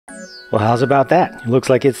Well, how's about that? It looks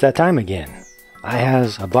like it's that time again. I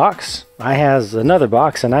has a box, I has another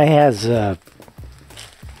box, and I has,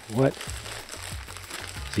 what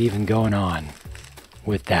is even going on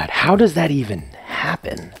with that? How does that even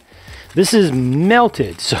happen? This is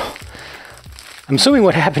melted, so I'm assuming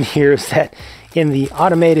what happened here is that in the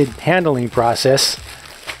automated handling process,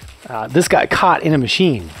 this got caught in a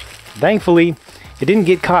machine. Thankfully, it didn't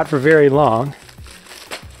get caught for very long.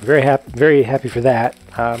 Very happy for that.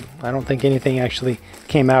 I don't think anything actually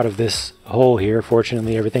came out of this hole here.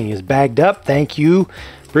 Fortunately, everything is bagged up. Thank you,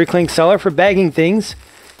 Bricklink seller, for bagging things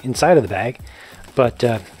inside of the bag. But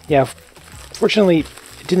yeah, fortunately,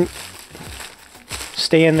 it didn't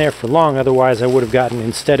stay in there for long. Otherwise, I would have gotten,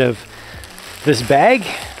 instead of this bag,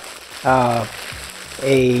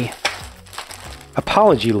 a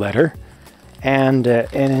apology letter and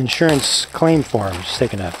an insurance claim form. Just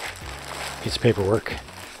taking a piece of paperwork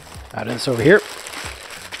out of this over here.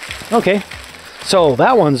 Okay, so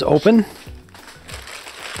that one's open.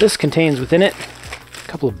 This contains within it a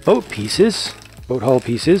couple of boat hull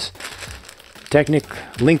pieces. Technic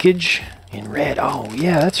linkage in red. Oh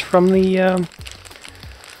yeah, that's from the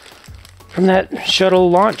from that shuttle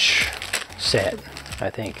launch set, I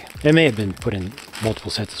think. It may have been put in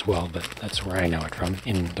multiple sets as well, but that's where I know it from,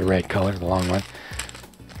 in the red color, the long one.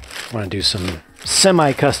 I want to do some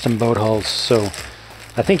semi-custom boat hulls, so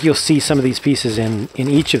I think you'll see some of these pieces in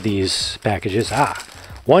each of these packages.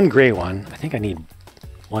 One gray one. I think I need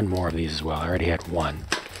one more of these as well. I already had one.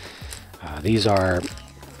 These are,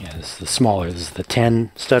 yeah, this is the smaller. This is the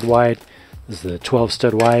 10 stud wide. This is the 12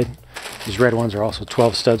 stud wide. These red ones are also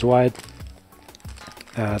 12 studs wide.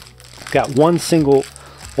 Got one single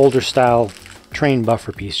older style train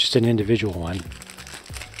buffer piece, just an individual one.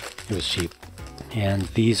 It was cheap. And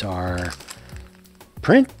these are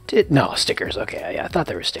printed? No, stickers. Okay, yeah, I thought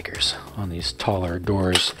they were stickers on these taller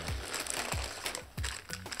doors.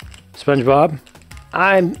 SpongeBob.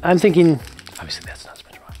 I'm thinking, obviously that's not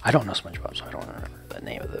SpongeBob. I don't know SpongeBob, so I don't remember the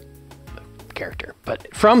name of the character.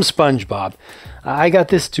 But from SpongeBob, I got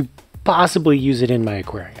this to possibly use it in my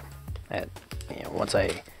aquarium. Once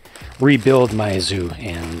I rebuild my zoo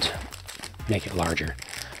and make it larger.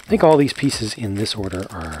 I think all these pieces in this order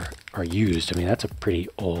are used. I mean, that's a pretty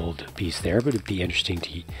old piece there, but it'd be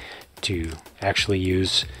interesting to actually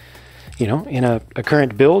use, you know, in a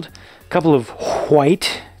current build. A couple of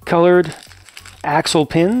white colored axle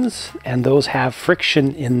pins, and those have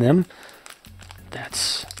friction in them.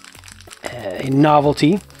 That's a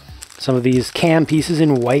novelty. Some of these cam pieces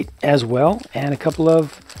in white as well, and a couple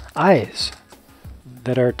of eyes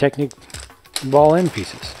that are Technic ball end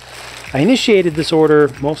pieces. I initiated this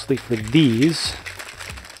order mostly for these.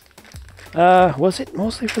 Was it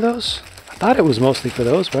mostly for those? I thought it was mostly for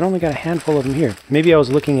those, but I only got a handful of them here. Maybe I was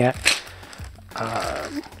looking at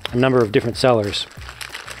a number of different sellers,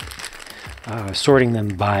 sorting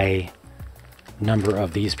them by number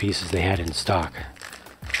of these pieces they had in stock.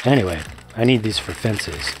 Anyway, I need these for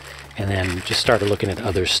fences, and then just started looking at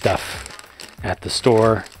other stuff at the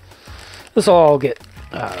store. This will all get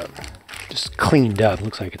just cleaned up.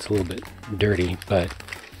 Looks like it's a little bit dirty, but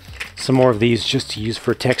some more of these just to use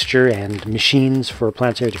for texture and machines for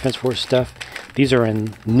Planetary Defense Force stuff. These are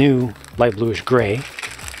in new light bluish gray.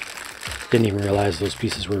 Didn't even realize those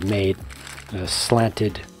pieces were made. The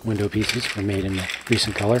slanted window pieces were made in the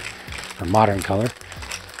recent color, or modern color.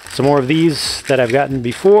 Some more of these that I've gotten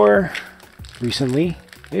before,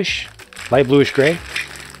 recently-ish, light bluish gray.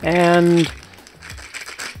 And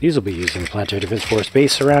these will be used in the Planetary Defense Force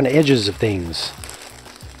base around edges of things.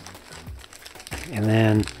 And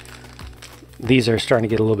then these are starting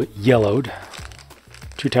to get a little bit yellowed.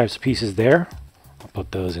 Two types of pieces there. I'll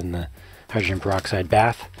put those in the hydrogen peroxide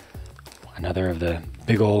bath. Another of the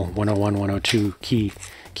big old 101, 102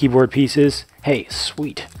 keyboard pieces. Hey,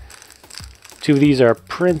 sweet. Two of these are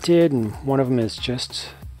printed and one of them is just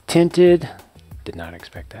tinted. Did not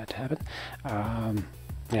expect that to happen.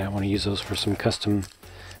 Yeah, I want to use those for some custom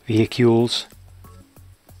vehicles.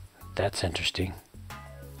 That's interesting.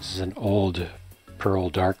 This is an old pearl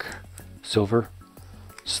dark silver,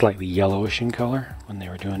 slightly yellowish in color. When they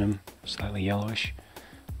were doing them, slightly yellowish.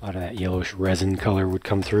 A lot of that yellowish resin color would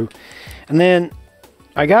come through. And then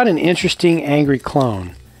I got an interesting angry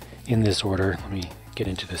clone in this order. Let me get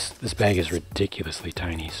into this. This bag is ridiculously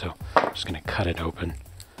tiny, so I'm just going to cut it open.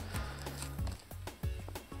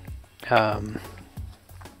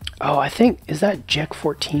 Oh, I think, is that JEC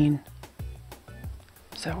 14?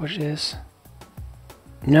 Is that what it is?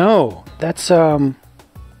 No, that's, is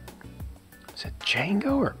it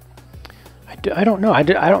Django or? I don't know. I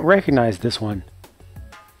don't recognize this one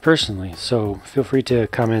personally, so feel free to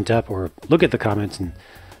comment up or look at the comments and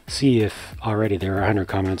see if already there are 100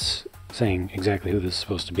 comments saying exactly who this is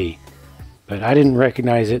supposed to be. But I didn't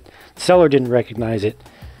recognize it. The seller didn't recognize it.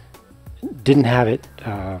 Didn't have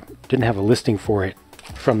a listing for it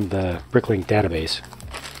from the Bricklink database.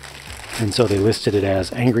 And so they listed it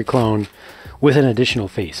as Angry Clone with an additional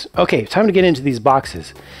face. Okay, time to get into these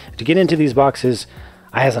boxes. To get into these boxes,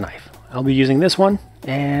 I have a knife. I'll be using this one,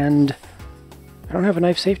 and I don't have a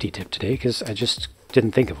knife safety tip today because I just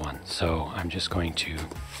didn't think of one. So I'm just going to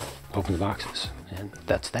open the boxes, and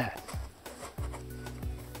that's that.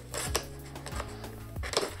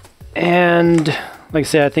 And like I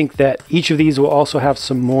said, I think that each of these will also have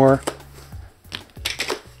some more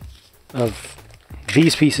of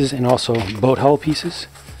these pieces and also boat hull pieces.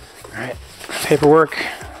 All right, paperwork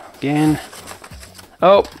again.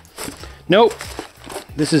 Oh, nope.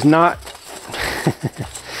 This is not,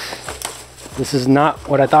 this is not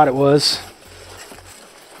what I thought it was.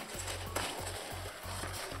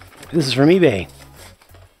 This is from eBay,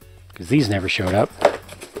 because these never showed up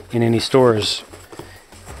in any stores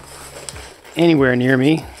anywhere near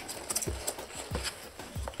me.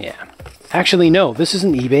 Yeah. Actually, no, this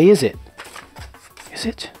isn't eBay, is it? Is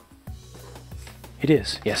it? It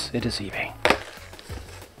is. Yes, it is eBay.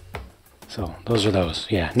 So, those are those.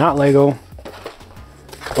 Yeah, not Lego.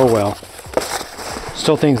 Oh well.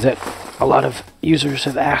 Still things that a lot of users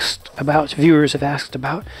have asked about, viewers have asked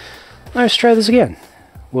about. Let's try this again.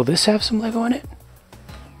 Will this have some Lego in it?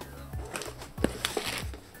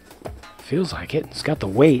 Feels like it. It's got the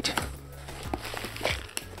weight.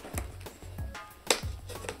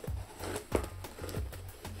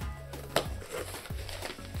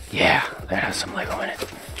 Yeah, that has some Lego in it.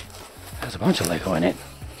 That has a bunch of Lego in it.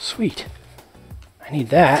 Sweet. I need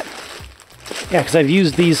that. Yeah, because I've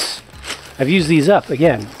used these up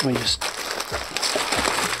again. Let me just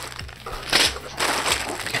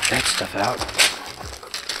get that stuff out.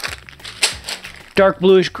 Dark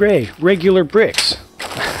bluish gray, regular bricks.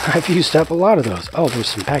 I've used up a lot of those. Oh, there's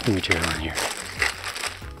some packing material in here.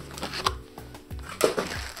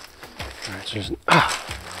 Alright, so there's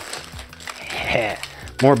yeah,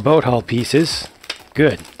 more boat hull pieces.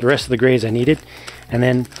 Good. The rest of the grays I needed. And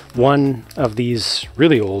then one of these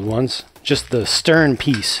really old ones, just the stern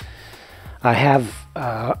piece. I have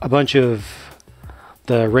a bunch of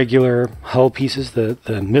the regular hull pieces, the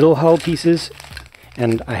middle hull pieces,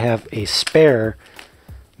 and I have a spare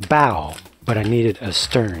bow, but I needed a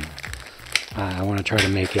stern. I want to try to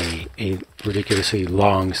make a ridiculously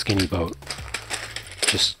long, skinny boat,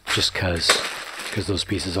 just because those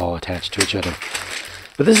pieces all attach to each other.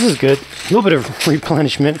 But this is good. A little bit of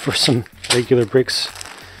replenishment for some regular bricks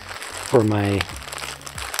for my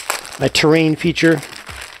terrain feature.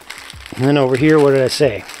 And then over here, what did I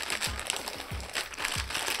say?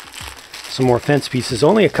 Some more fence pieces.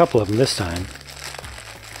 Only a couple of them this time.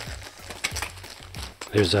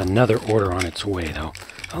 There's another order on its way, though.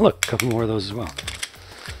 Oh, look, a couple more of those as well.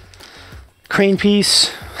 Crane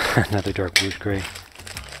piece. Another dark bluish gray.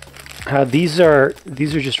 These are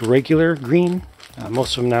just regular green.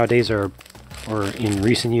 Most of them nowadays are, or in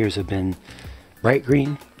recent years, have been bright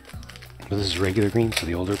green. But this is regular green, so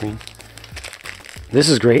the older green. This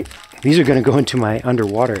is great. These are going to go into my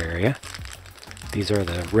underwater area. These are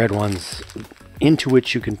the red ones into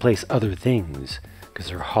which you can place other things because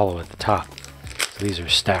they're hollow at the top. So these are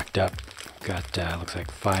stacked up. Got looks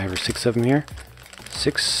like 5 or 6 of them here.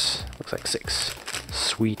 6, looks like 6.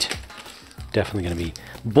 Sweet. Definitely going to be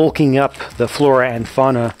bulking up the flora and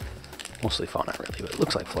fauna, mostly fauna really, but it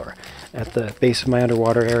looks like flora, at the base of my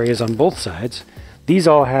underwater areas on both sides. These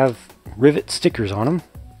all have rivet stickers on them.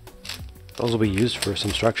 Those will be used for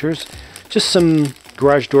some structures. Just some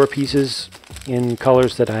garage door pieces in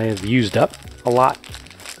colors that I have used up a lot,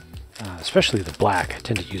 especially the black. I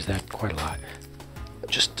tend to use that quite a lot.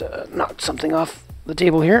 Just knocked something off the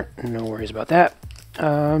table here. No worries about that.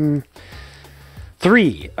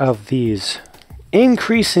 3 of these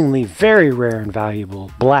increasingly very rare and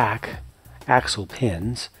valuable black axle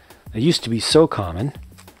pins. They used to be so common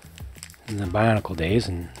in the Bionicle days,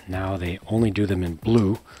 and now they only do them in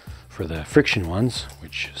blue for the friction ones,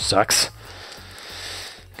 which sucks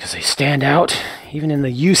because they stand out even in the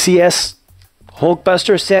UCS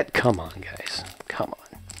Hulkbuster set. Come on, guys, come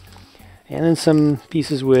on. And then some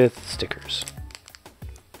pieces with stickers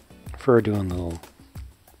for doing little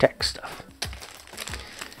tech stuff.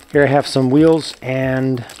 Here I have some wheels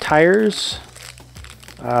and tires.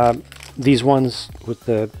 These ones with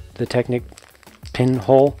the Technic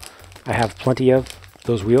pinhole, I have plenty of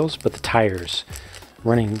those wheels, but the tires,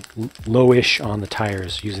 running lowish on the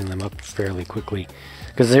tires, using them up fairly quickly,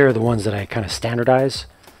 because they're the ones that I kind of standardize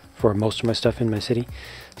for most of my stuff in my city.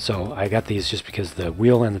 So I got these just because the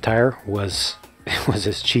wheel and the tire was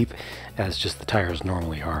as cheap as just the tires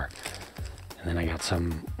normally are. And then I got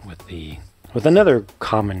some with another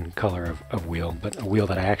common color of wheel, but a wheel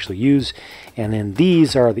that I actually use. And then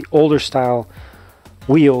these are the older style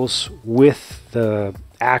wheels with the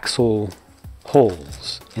axle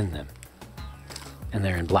holes in them, and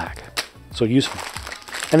they're in black, so useful.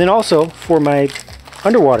 And then also for my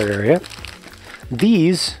underwater area,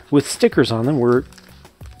 these with stickers on them were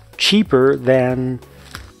cheaper than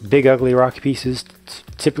big ugly rocky pieces.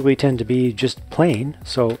 Typically tend to be just plain,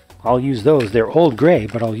 so I'll use those. They're old gray,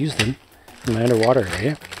 but I'll use them in my underwater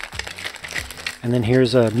area. And then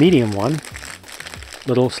here's a medium one,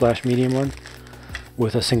 little/medium one,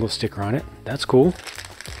 with a single sticker on it. That's cool.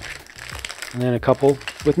 And then a couple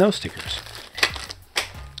with no stickers.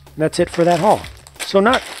 That's it for that haul. So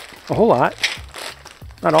not a whole lot,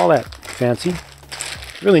 not all that fancy.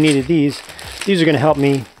 Really needed these. These are going to help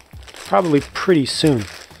me probably pretty soon.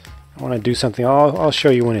 I want to do something. I'll show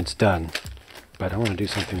you when it's done, but I want to do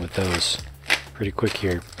something with those pretty quick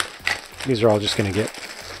here. These are all just going to get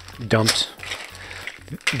dumped.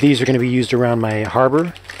 These are going to be used around my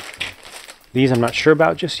harbor. These I'm not sure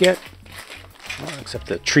about just yet, well, except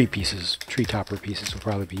the tree topper pieces will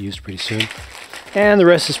probably be used pretty soon. And the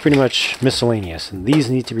rest is pretty much miscellaneous. And these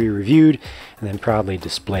need to be reviewed and then proudly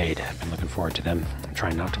displayed. I've been looking forward to them. I'm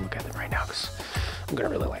trying not to look at them right now because I'm going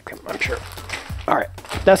to really like them, I'm sure. All right,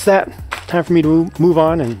 that's that. Time for me to move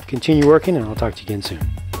on and continue working, and I'll talk to you again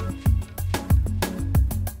soon.